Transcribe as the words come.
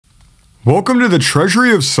Welcome to the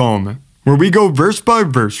Treasury of Solomon, where we go verse by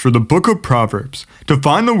verse for the book of Proverbs to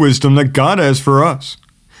find the wisdom that God has for us.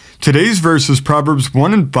 Today's verse is Proverbs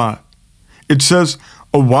 1 and 5. It says,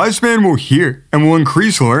 "A wise man will hear and will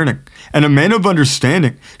increase learning, and a man of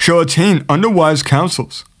understanding shall attain unto wise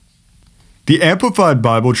counsels." The Amplified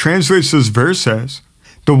Bible translates this verse as,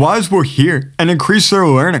 "The wise will hear and increase their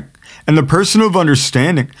learning, and the person of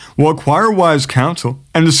understanding will acquire wise counsel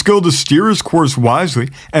and the skill to steer his course wisely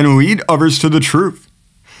and lead others to the truth."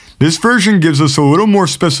 This version gives us a little more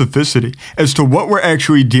specificity as to what we're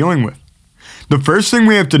actually dealing with. The first thing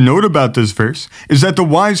we have to note about this verse is that the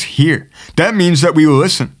wise hear. That means that we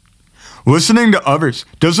listen. Listening to others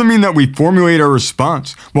doesn't mean that we formulate our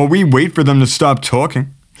response while we wait for them to stop talking.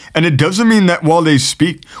 And it doesn't mean that while they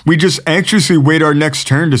speak, we just anxiously wait our next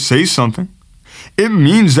turn to say something. It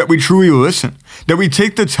means that we truly listen, that we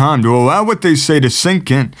take the time to allow what they say to sink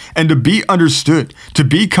in and to be understood, to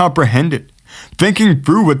be comprehended, thinking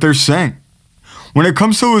through what they're saying. When it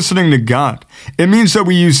comes to listening to God, it means that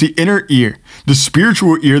we use the inner ear, the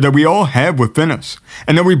spiritual ear that we all have within us,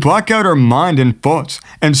 and that we block out our mind and thoughts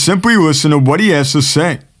and simply listen to what He has to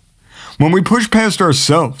say. When we push past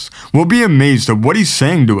ourselves, we'll be amazed at what He's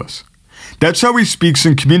saying to us. That's how He speaks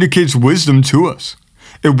and communicates wisdom to us.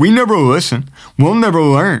 If we never listen, we'll never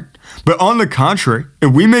learn. But on the contrary,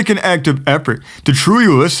 if we make an active effort to truly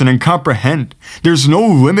listen and comprehend, there's no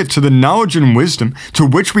limit to the knowledge and wisdom to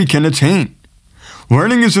which we can attain.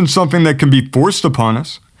 Learning isn't something that can be forced upon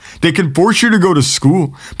us. They can force you to go to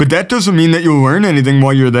school, but that doesn't mean that you'll learn anything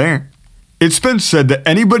while you're there. It's been said that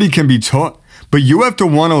anybody can be taught, but you have to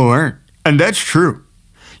want to learn, and that's true.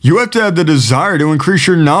 You have to have the desire to increase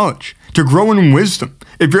your knowledge, to grow in wisdom.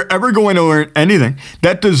 If you're ever going to learn anything,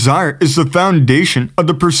 that desire is the foundation of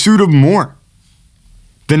the pursuit of more.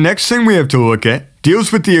 The next thing we have to look at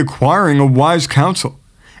deals with the acquiring of wise counsel.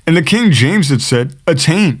 In the King James it said,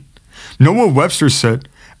 attain. Noah Webster said,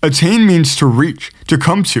 attain means to reach, to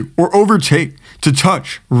come to, or overtake, to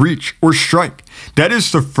touch, reach, or strike. That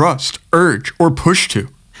is to thrust, urge, or push to.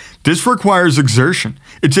 This requires exertion.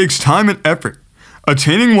 It takes time and effort.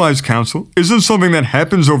 Attaining wise counsel isn't something that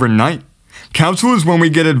happens overnight. Counsel is when we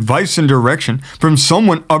get advice and direction from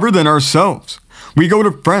someone other than ourselves. We go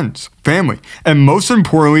to friends, family, and most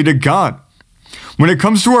importantly to God. When it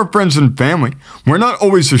comes to our friends and family, we're not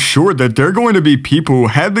always assured that they're going to be people who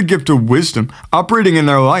have the gift of wisdom operating in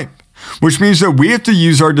their life, which means that we have to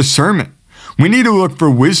use our discernment. We need to look for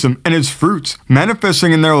wisdom and its fruits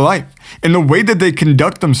manifesting in their life, in the way that they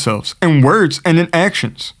conduct themselves, in words and in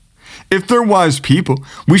actions. If they're wise people,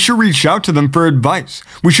 we should reach out to them for advice.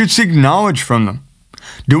 We should seek knowledge from them.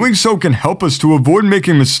 Doing so can help us to avoid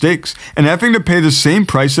making mistakes and having to pay the same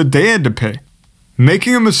price that they had to pay.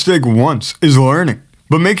 Making a mistake once is learning,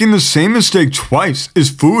 but making the same mistake twice is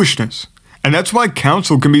foolishness. And that's why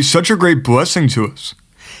counsel can be such a great blessing to us.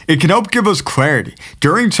 It can help give us clarity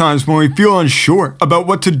during times when we feel unsure about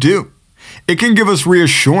what to do. It can give us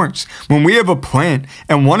reassurance when we have a plan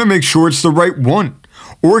and want to make sure it's the right one.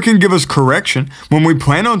 Or it can give us correction when we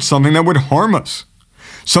plan on something that would harm us.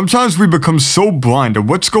 Sometimes we become so blind to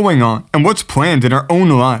what's going on and what's planned in our own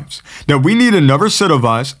lives that we need another set of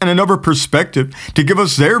eyes and another perspective to give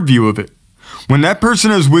us their view of it. When that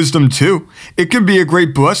person has wisdom too, it can be a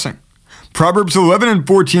great blessing. Proverbs 11 and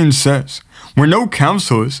 14 says, "Where no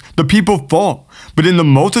counsel is, the people fall, but in the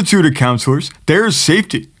multitude of counselors, there is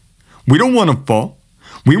safety." We don't want to fall.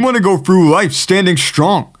 We want to go through life standing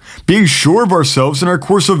strong, being sure of ourselves in our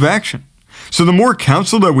course of action. So the more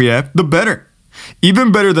counsel that we have, the better.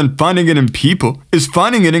 Even better than finding it in people is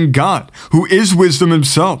finding it in God, who is wisdom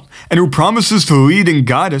Himself, and who promises to lead and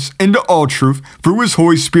guide us into all truth through His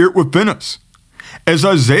Holy Spirit within us. As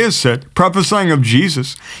Isaiah said, prophesying of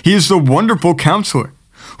Jesus, He is the wonderful counselor.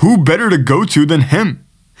 Who better to go to than Him?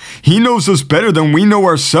 He knows us better than we know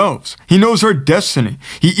ourselves. He knows our destiny.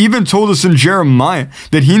 He even told us in Jeremiah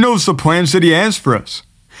that He knows the plans that He has for us.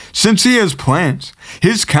 Since He has plans,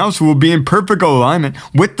 His counsel will be in perfect alignment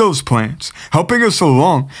with those plans, helping us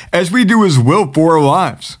along as we do His will for our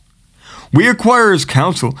lives. We acquire His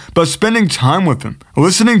counsel by spending time with Him,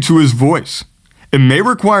 listening to His voice. It may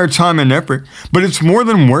require time and effort, but it's more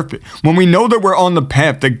than worth it when we know that we're on the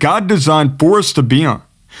path that God designed for us to be on.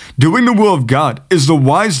 Doing the will of God is the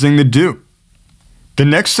wise thing to do. The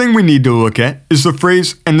next thing we need to look at is the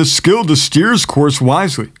phrase, "and the skill to steer his course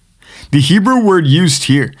wisely." The Hebrew word used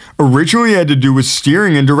here originally had to do with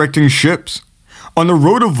steering and directing ships. On the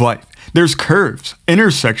road of life, there's curves,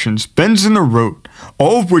 intersections, bends in the road,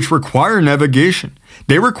 all of which require navigation.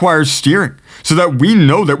 They require steering, so that we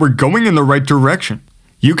know that we're going in the right direction.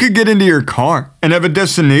 You could get into your car and have a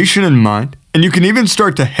destination in mind, and you can even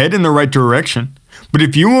start to head in the right direction. But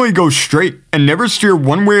if you only go straight and never steer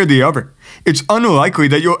one way or the other, it's unlikely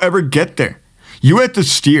that you'll ever get there. You have to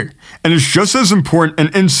steer, and it's just as important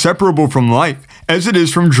and inseparable from life as it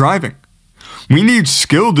is from driving. We need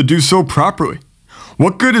skill to do so properly.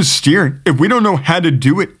 What good is steering if we don't know how to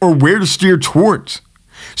do it or where to steer towards?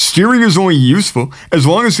 Steering is only useful as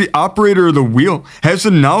long as the operator of the wheel has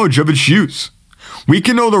the knowledge of its use. We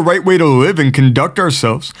can know the right way to live and conduct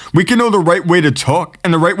ourselves. We can know the right way to talk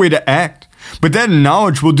and the right way to act. But that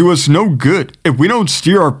knowledge will do us no good if we don't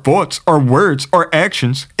steer our thoughts, our words, our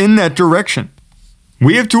actions in that direction.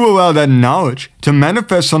 We have to allow that knowledge to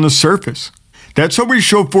manifest on the surface. That's how we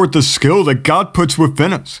show forth the skill that God puts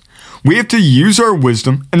within us. We have to use our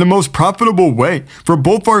wisdom in the most profitable way for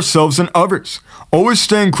both ourselves and others, always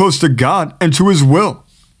staying close to God and to His will.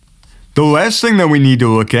 The last thing that we need to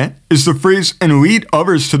look at is the phrase, and lead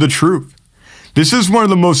others to the truth. This is one of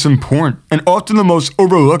the most important and often the most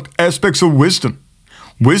overlooked aspects of wisdom.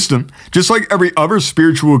 Wisdom, just like every other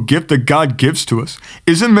spiritual gift that God gives to us,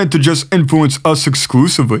 isn't meant to just influence us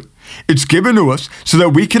exclusively. It's given to us so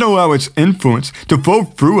that we can allow its influence to flow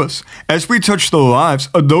through us as we touch the lives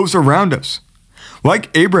of those around us.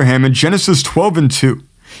 Like Abraham in Genesis 12:2,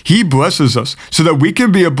 he blesses us so that we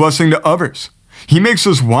can be a blessing to others. He makes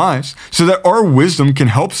us wise so that our wisdom can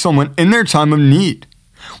help someone in their time of need.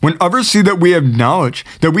 When others see that we have knowledge,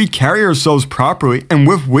 that we carry ourselves properly and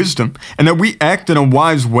with wisdom, and that we act in a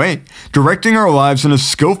wise way, directing our lives in a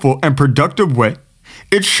skillful and productive way,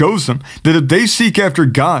 it shows them that if they seek after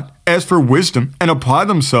God, ask for wisdom, and apply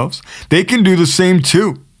themselves, they can do the same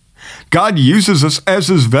too. God uses us as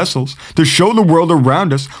His vessels to show the world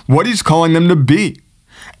around us what He's calling them to be.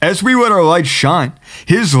 As we let our light shine,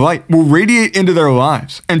 His light will radiate into their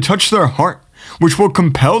lives and touch their heart, which will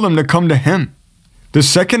compel them to come to Him. The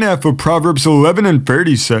second half of Proverbs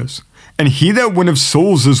 11:30 says, "And he that winneth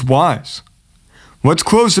souls is wise." Let's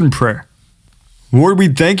close in prayer. Lord, we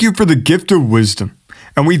thank You for the gift of wisdom,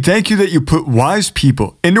 and we thank You that You put wise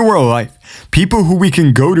people into our life, people who we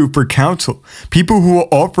can go to for counsel, people who will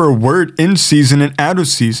offer a word in season and out of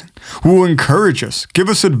season, who will encourage us, give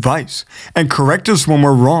us advice, and correct us when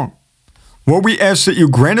we're wrong. Lord, we ask that You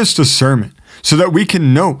grant us discernment so that we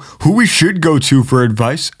can know who we should go to for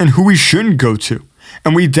advice and who we shouldn't go to.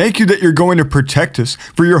 And we thank You that You're going to protect us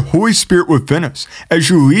for Your Holy Spirit within us as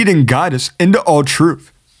You lead and guide us into all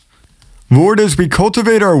truth. Lord, as we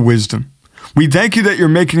cultivate our wisdom, we thank You that You're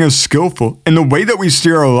making us skillful in the way that we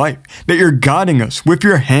steer our life, that You're guiding us with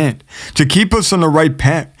Your hand to keep us on the right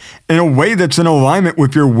path in a way that's in alignment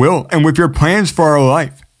with Your will and with Your plans for our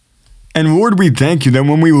life. And Lord, we thank You that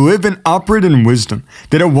when we live and operate in wisdom,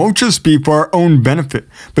 that it won't just be for our own benefit,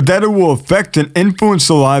 but that it will affect and influence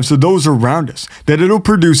the lives of those around us, that it'll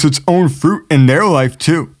produce its own fruit in their life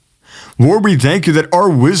too. Lord, we thank You that our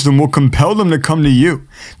wisdom will compel them to come to You,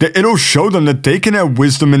 that it'll show them that they can have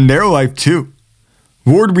wisdom in their life too.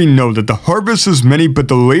 Lord, we know that the harvest is many, but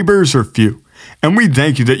the laborers are few. And we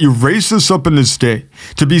thank You that You've raised us up in this day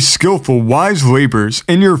to be skillful, wise laborers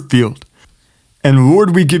in Your field. And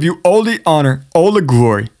Lord, we give You all the honor, all the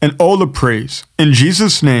glory, and all the praise. In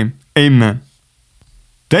Jesus' name, amen.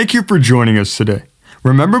 Thank you for joining us today.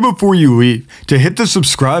 Remember before you leave to hit the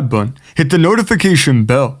subscribe button, hit the notification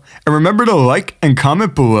bell, and remember to like and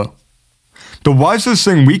comment below. The wisest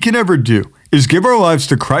thing we can ever do is give our lives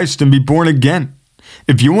to Christ and be born again.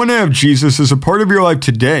 If you want to have Jesus as a part of your life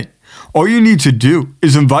today, all you need to do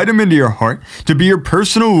is invite Him into your heart to be your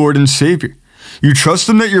personal Lord and Savior. You trust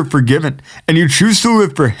Him that you're forgiven, and you choose to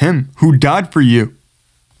live for Him who died for you.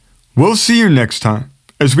 We'll see you next time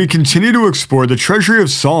as we continue to explore the Treasury of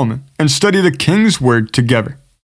Solomon and study the King's Word together.